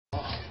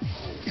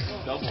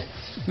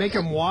Make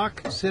them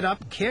walk, sit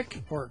up,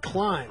 kick, or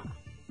climb.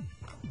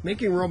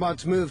 Making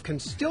robots move can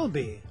still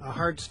be a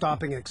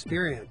heart-stopping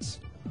experience.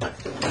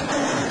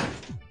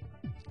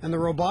 And the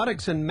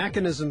Robotics and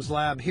Mechanisms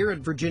Lab here at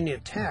Virginia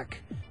Tech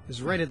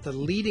is right at the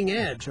leading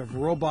edge of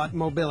robot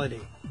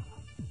mobility.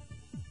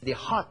 The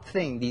hot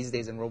thing these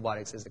days in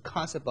robotics is the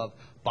concept of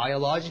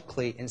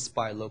biologically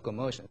inspired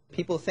locomotion.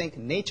 People think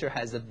nature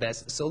has the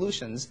best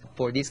solutions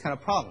for these kind of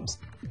problems.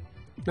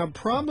 Now,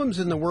 problems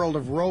in the world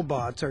of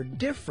robots are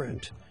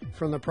different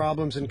from the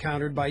problems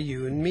encountered by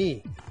you and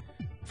me.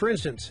 For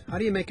instance, how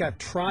do you make a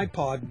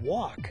tripod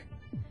walk?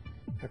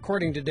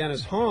 According to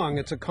Dennis Hong,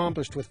 it's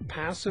accomplished with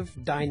passive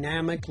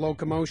dynamic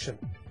locomotion.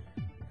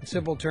 In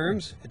simple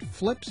terms, it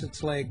flips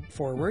its leg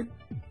forward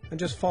and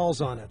just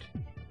falls on it.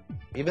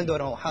 Even though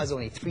it has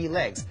only 3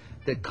 legs,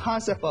 the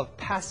concept of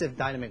passive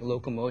dynamic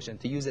locomotion,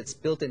 to use its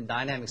built-in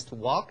dynamics to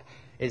walk,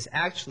 is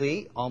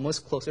actually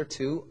almost closer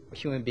to a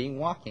human being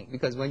walking.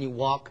 Because when you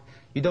walk,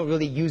 you don't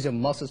really use your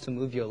muscles to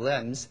move your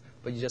limbs,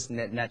 but you just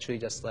naturally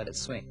just let it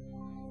swing.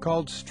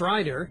 Called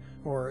Strider,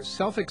 or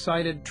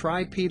Self-Excited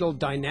Tripedal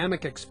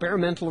Dynamic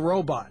Experimental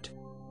Robot.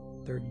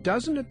 There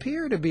doesn't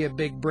appear to be a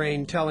big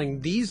brain telling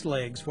these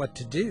legs what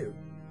to do.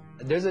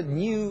 There's a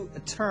new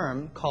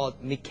term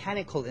called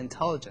mechanical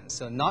intelligence,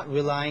 so not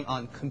relying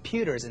on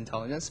computers'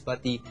 intelligence,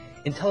 but the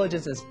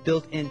intelligence is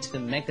built into the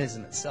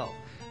mechanism itself.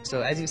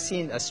 So as you've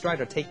seen a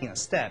Strider taking a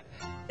step,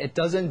 it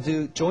doesn't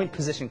do joint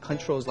position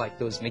controls like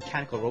those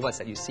mechanical robots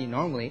that you see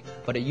normally,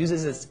 but it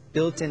uses its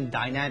built-in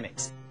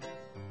dynamics.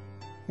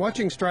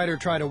 Watching Strider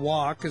try to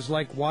walk is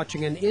like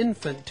watching an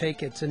infant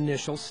take its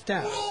initial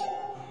steps.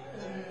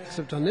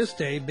 Except on this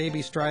day,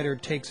 baby Strider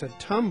takes a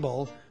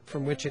tumble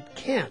from which it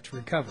can't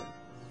recover.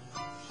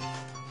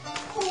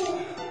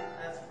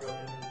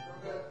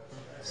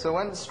 So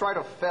when the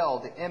Strider fell,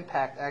 the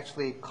impact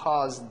actually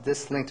caused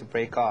this link to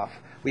break off.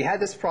 We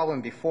had this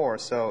problem before,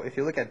 so if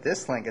you look at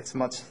this link, it's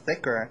much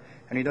thicker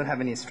and you don't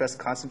have any stress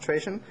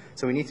concentration.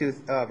 So we need to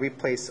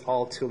replace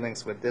all 2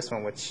 links with this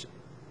one, which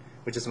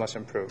is much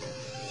improved.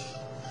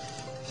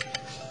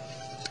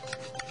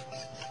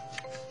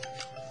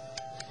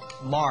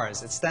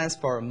 MARS, it stands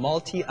for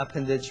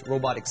Multi-Appendage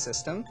Robotic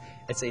System.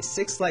 It's a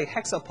 6-leg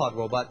hexapod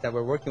robot that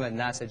we're working with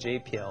NASA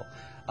JPL.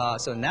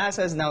 So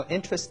NASA is now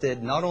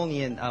interested not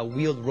only in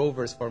wheeled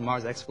rovers for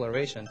Mars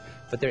exploration,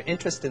 but they're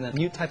interested in a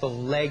new type of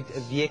legged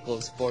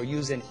vehicles for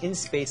use in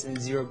space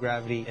and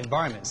zero-gravity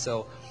environments.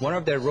 So one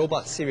of their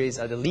robot series,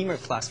 the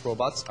Lemur-class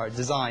robots, are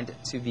designed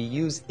to be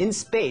used in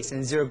space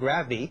in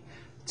zero-gravity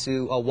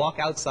to walk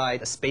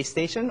outside a space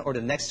station or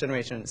the next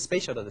generation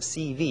space shuttle, the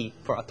CV,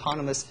 for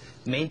autonomous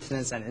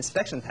maintenance and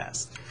inspection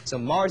tasks. So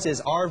Mars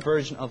is our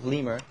version of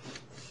Lemur.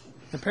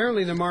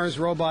 Apparently the Mars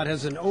robot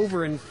has an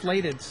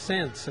overinflated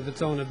sense of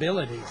its own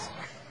abilities.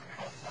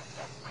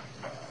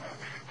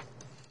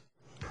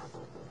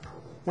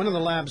 One of the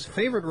lab's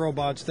favorite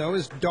robots, though,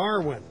 is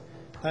DARwIn.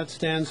 That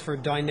stands for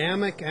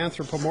Dynamic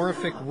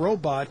Anthropomorphic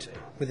Robot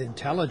with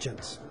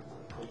Intelligence.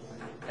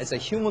 It's a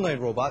humanoid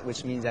robot,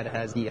 which means that it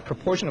has the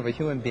proportion of a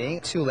human being,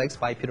 2 legs,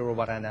 bipedal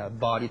robot, and a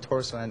body,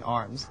 torso, and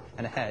arms,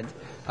 and a head.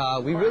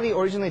 We really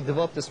originally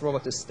developed this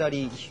robot to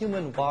study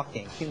human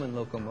walking, human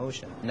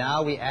locomotion.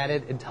 Now we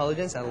added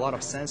intelligence and a lot of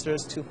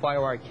sensors, 2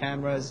 firewire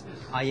cameras,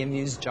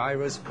 IMUs,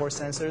 gyros,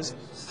 force sensors.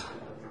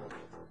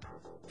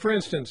 For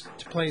instance,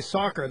 to play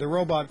soccer, the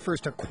robot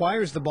first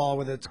acquires the ball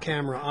with its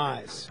camera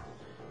eyes.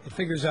 It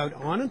figures out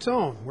on its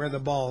own where the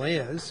ball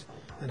is,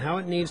 and how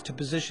it needs to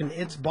position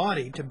its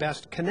body to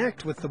best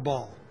connect with the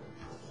ball.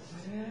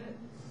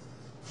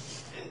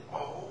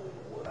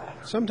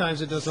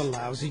 Sometimes it does a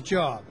lousy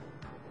job.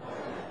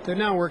 They're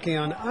now working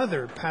on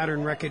other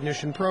pattern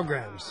recognition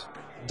programs.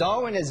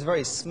 DARwIn is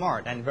very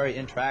smart and very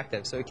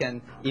interactive, so it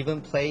can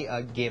even play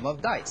a game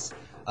of dice.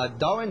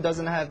 DARwIn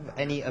doesn't have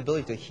any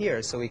ability to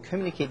hear, so we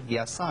communicate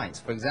via signs.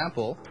 For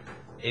example,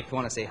 if you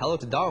want to say hello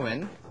to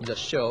DARwIn, you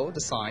just show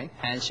the sign,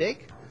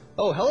 handshake.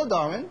 Oh, hello,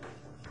 DARwIn.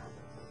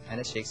 And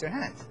it shakes your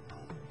hand.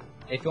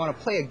 If you want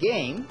to play a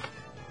game,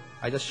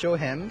 I just show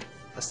him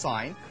a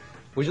sign.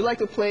 Would you like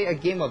to play a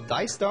game of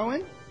dice,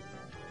 DARwIn?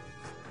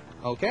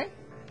 Okay.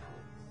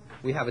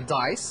 We have a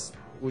dice.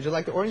 Would you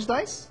like the orange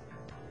dice?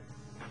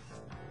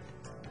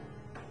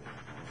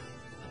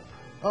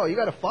 Oh, you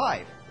got a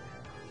 5.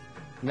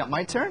 Got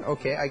my turn?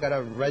 Okay, I got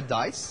a red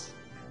dice.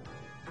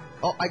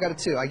 Oh, I got a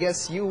 2. I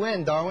guess you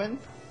win, DARwIn.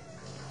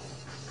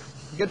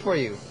 Good for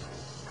you.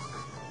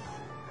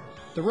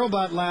 The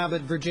Robot Lab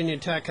at Virginia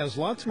Tech has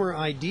lots more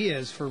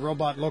ideas for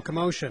robot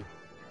locomotion.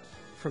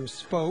 From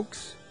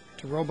spokes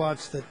to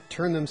robots that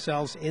turn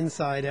themselves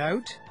inside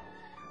out,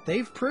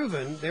 they've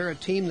proven they're a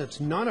team that's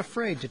not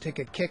afraid to take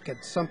a kick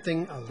at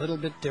something a little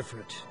bit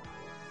different.